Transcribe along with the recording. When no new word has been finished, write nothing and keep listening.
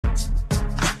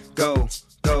Go,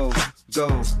 go,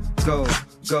 go, go,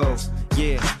 go,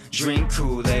 yeah. Drink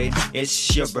Kool-Aid,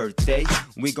 it's your birthday.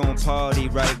 We gon' party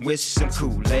right with some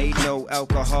Kool-Aid. No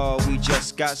alcohol, we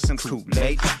just got some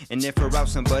Kool-Aid. And if we're out,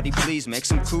 somebody please make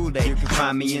some Kool-Aid. You can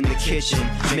find me in the kitchen,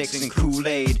 mixing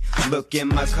Kool-Aid. Look in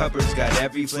my cupboards, got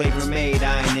every flavor made.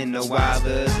 I ain't in the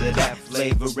wilders of that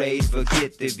Flavor Aid.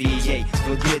 Forget the V8,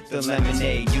 forget the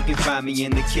lemonade. You can find me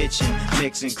in the kitchen,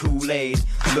 mixing Kool-Aid.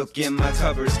 Look in my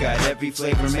cupboards, got every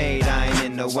flavor made. I ain't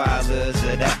in the wilders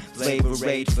of that Flavor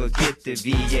Aid. Forget the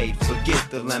V8, forget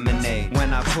the lemonade.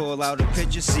 When I pull out a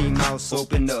picture, see mouths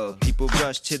open up. People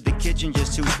rush to the kitchen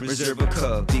just to reserve a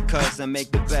cup. Because I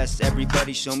make the best,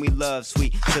 everybody show me love.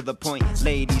 Sweet to the point,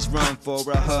 ladies run for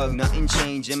a hug. Nothing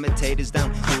change, imitators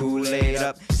down, Kool-Aid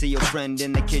up. See your friend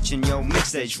in the kitchen, yo,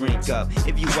 mix that drink up.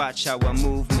 If you watch how I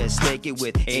move, mistake it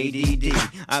with ADD.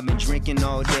 I've been drinking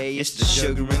all day, it's the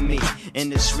sugar in me. In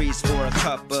the streets for a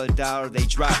cup of $1, they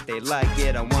drop, they like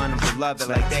it. I want them to love it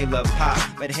like they love pop.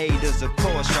 But haters, of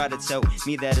course, try to tell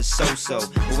me that it's so-so.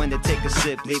 But when they take a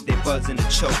sip, leave they buzz in the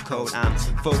chokehold. I'm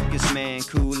focused, man,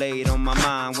 Kool-Aid on my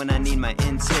mind. When I need my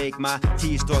intake, my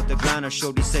tea start to grind. Her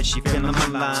shorty said she feelin' my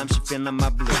lime, she feelin' my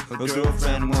blue. Her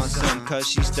girlfriend wants some cause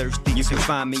she's thirsty. You can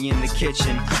find me in the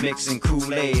kitchen, mixing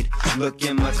Kool-Aid. Look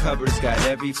in my cupboards, got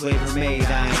every flavor made.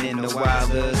 I ain't in the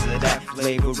wilders of that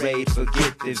Flavor Aid.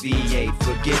 Forget the V8,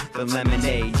 forget the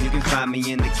lemonade. You can find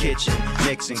me in the kitchen,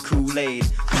 mixing Kool-Aid.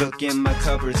 Look in my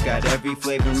cupboards, got every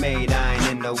flavor made. I ain't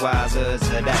in the wilders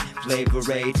of that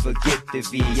Flavor Aid. Forget the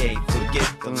V8,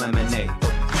 forget the lemonade.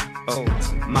 Oh,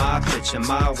 my pitcher,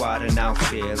 my water, now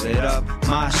fill it up.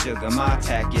 My sugar, my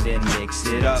packet and mix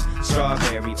it up.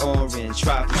 Strawberry, orange,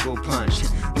 tropical punch.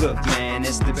 Look, man,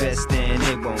 it's the best and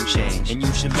it won't change. And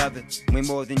you should love it way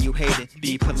more than you hate it.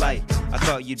 Be polite, I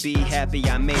thought you'd be happy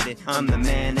I made it. I'm the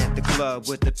man at the club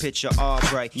with the picture all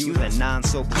bright. You the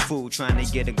non-sober fool trying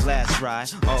to get a glass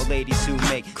ride. All ladies who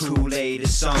make Kool-Aid a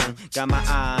song. Got my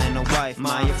eye on a wife,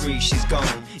 Maya Free, she's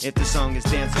gone. If the song is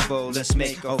danceable, let's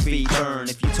make our feet burn.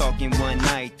 If you talking one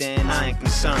night, then I ain't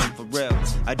concerned, for real.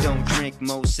 I don't drink,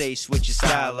 most say switch your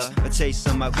style up. A taste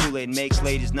of my Kool-Aid makes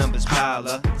ladies' numbers pile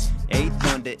up. Eighth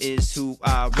Wonder is who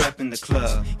I rep in the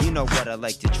club. You know what I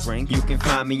like to drink. You can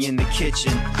find me in the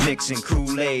kitchen, mixing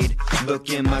Kool-Aid. Look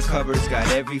in my cupboards, got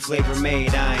every flavor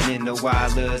made. I ain't in the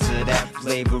wilders of that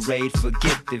Flavor Aid.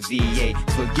 Forget the V8,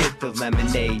 forget the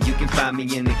lemonade. You can find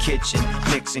me in the kitchen,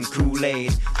 mixing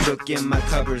Kool-Aid. Look in my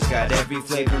cupboards, got every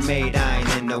flavor made. I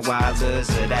ain't in the wilders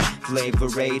of that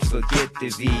Flavor Aid. Forget the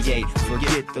V8,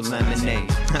 forget the lemonade.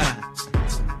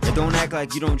 And don't act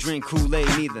like you don't drink Kool-Aid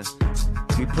neither.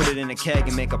 We put it in a keg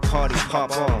and make a party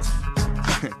pop off.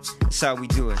 That's how we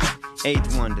do it.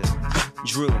 Eighth Wonder,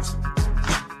 Drew,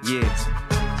 yeah.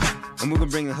 And we're gonna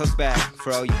bring the hook back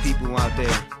for all you people out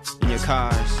there in your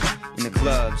cars, in the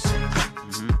clubs.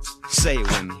 Say it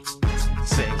with me.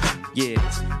 Say it with me. Yeah.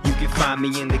 You can find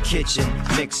me in the kitchen,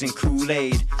 mixing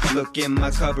Kool-Aid. Look in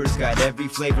my cupboards, got every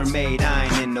flavor made. I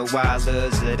ain't in the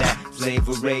wilders of that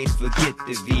Flavor Aid. Forget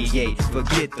the V8,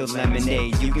 forget the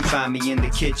lemonade. You can find me in the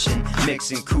kitchen,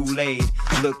 mixing Kool-Aid.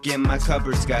 Look in my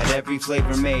cupboards, got every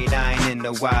flavor made. I ain't in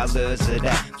the wilders of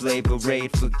that Flavor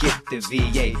Aid. Forget the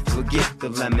V8, forget the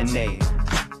lemonade.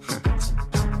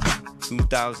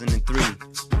 2003.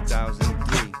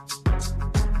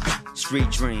 Street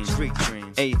Dream,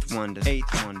 Eighth Wonder.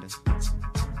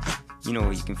 You know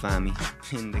where you can find me,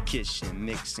 in the kitchen,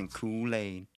 mixing Kool-Aid.